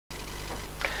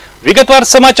વિગતવાર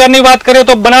સમાચારની વાત કરીએ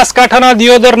તો બનાસકાંઠાના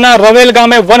દિયોદરના રવેલ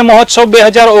ગામે વન મહોત્સવ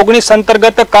 2019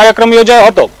 અંતર્ગત કાર્યક્રમ યોજાયો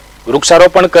હતો।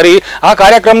 વૃક્ષારોપણ કરી આ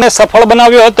કાર્યક્રમને સફળ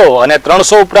બનાવ્યો હતો અને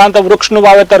 300 ઉપરાંત વૃક્ષનું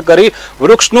વાવેતર કરી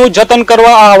વૃક્ષનું જતન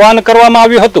કરવા આહવાન કરવામાં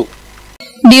આવ્યું હતું।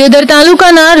 દિયોદર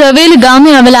તાલુકાના રવેલ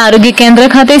ગામે આવેલા આરોગ્ય કેન્દ્ર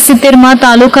ખાતે 70મા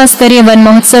તાલુકા સ્તરીય વન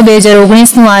મહોત્સવ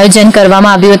 2019 નું આયોજન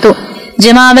કરવામાં આવ્યું હતું,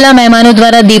 જેમાં આવેલા મહેમાનો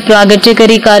દ્વારા દીપ પ્રાગટ્ય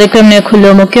કરી કાર્યક્રમને ખુલ્લો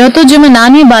મૂક્યો હતો, જેમાં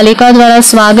નાની બાલિકા દ્વારા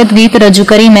સ્વાગત ગીત રજૂ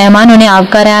કરી મહેમાનોને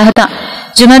આવકાર્યા હતા,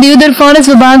 જેમાં દિયોદર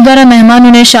ફોરેસ્ટ વિભાગ દ્વારા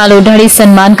મહેમાનોને શાલ ઓઢાડી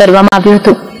સન્માન કરવામાં આવ્યું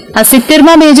હતું। આ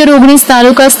 70મા 2019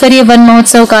 તાલુકા સ્તરીય વન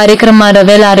મહોત્સવ કાર્યક્રમમાં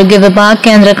રવેલ આરોગ્ય વિભાગ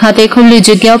કેન્દ્ર ખાતે ખુલ્લી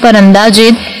જગ્યાઓ પર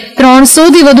અંદાજિત 300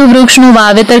 થી વધુ વૃક્ષનું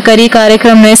વાવેતર કરી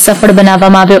કાર્યક્રમને સફળ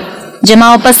બનાવવામાં આવ્યો,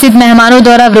 જેમાં ઉપસ્થિત મહેમાનો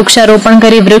દ્વારા વૃક્ષારોપણ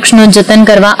કરી વૃક્ષનું જતન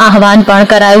કરવા આહવાન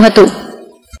પણ કરાયું હતું।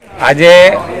 આજે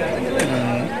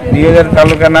દિયોદર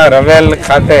તાલુકાના રવેલ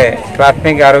ખાતે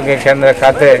પ્રાથમિક આરોગ્ય કેન્દ્ર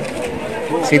ખાતે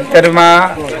 70મા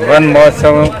વન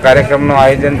મહોત્સવ કાર્યક્રમનું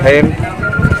આયોજન થયેલ।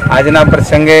 આજના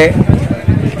પ્રસંગે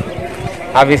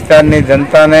આ વિસ્તારની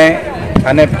જનતાને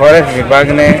અને ફોરેસ્ટ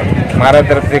વિભાગને મારા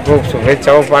તરફથી ખૂબ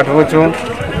શુભેચ્છાઓ પાઠવું છું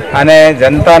અને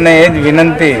જનતાને એ જ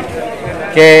વિનંતી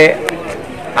કે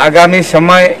આગામી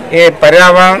સમય એ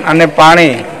પર્યાવરણ અને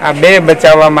પાણી આ બે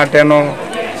બચાવવા માટેનો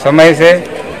સમય છે,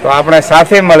 તો આપણે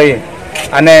સાથે મળી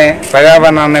અને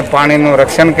પર્યાવરણ અને પાણીનું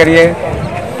રક્ષણ કરીએ,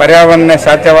 પર્યાવરણને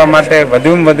સાચવવા માટે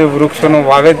વધુમાં વધુ વૃક્ષોનું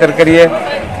વાવેતર કરીએ,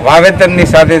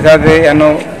 વાવેતરની સાથે સાથે એનો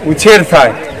ઉછેર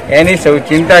થાય એની સૌ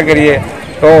ચિંતા કરીએ,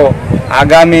 તો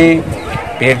આગામી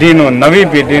પેઢીનું નવી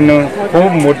પેઢીનું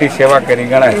ખૂબ મોટી સેવા કરી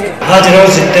ગણાય। આજ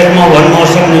રોજ 70મા વન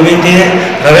મહોત્સવ નિમિત્તે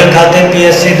રવેલ ખાતે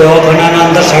પીએસસી દવાખાનાના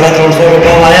અંદર 350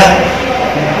 રોપા વાયા।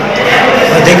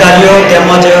 અધિકારીઓ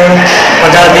તેમજ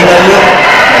પદાધિકારીઓ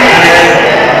અને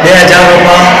 2000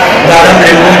 રોપા દાડમ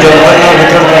લીંબુ જળફળના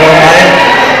વિતરણ કરવામાં આવે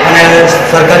અને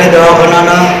સરકારી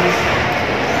દવાખાનાના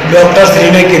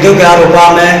ડૉક્ટરશ્રીને કીધું કે આ રોપા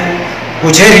અમે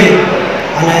ઉછેરી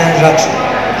અને રાખશું।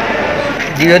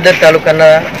 દિયોદર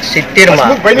તાલુકાના 70મા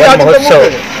વન મહોત્સવ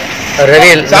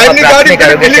રવેલ પ્રાથમિક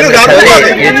આરોગ્ય કેન્દ્ર ખાતે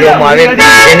યોજવામાં આવેલ,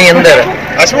 જેની અંદર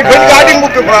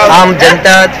આમ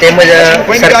જનતા તેમજ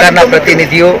સરકારના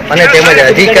પ્રતિનિધિઓ અને તેમજ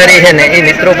અધિકારી છે ને એ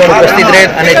મિત્રો પણ ઉપસ્થિત રહે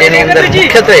અને જેની અંદર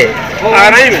મુખ્યત્વે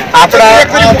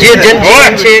આપણા જે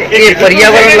જનજીવન છે એ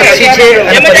પર્યાવરણલક્ષી છે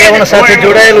અને પર્યાવરણ સાથે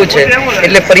જોડાયેલું છે,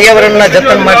 એટલે પર્યાવરણના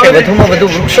જતન માટે વધુમાં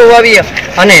વધુ વૃક્ષો વાવીએ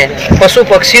અને પશુ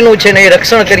પક્ષીનું છે ને એ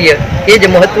રક્ષણ કરીએ, એ જ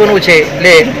મહત્વનું છે।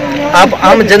 એટલે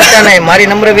આમ જનતાને મારી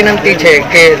નમ્ર વિનંતી છે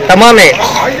કે તમામે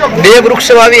 2 વૃક્ષ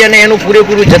વાવી અને એનું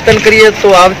પૂરેપૂરું જતન કરીએ તો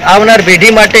આવનાર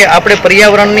પેઢી માટે આપણે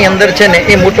પર્યાવરણની અંદર છે ને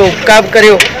એ મોટો ઉપકાર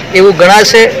કર્યો એવું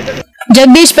ગણાશે।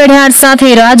 જગદીશ પઢિયાર સાથે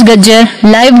રાજ ગજ્જર,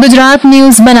 લાઈવ ગુજરાત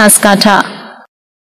ન્યૂઝ, બનાસકાંઠા।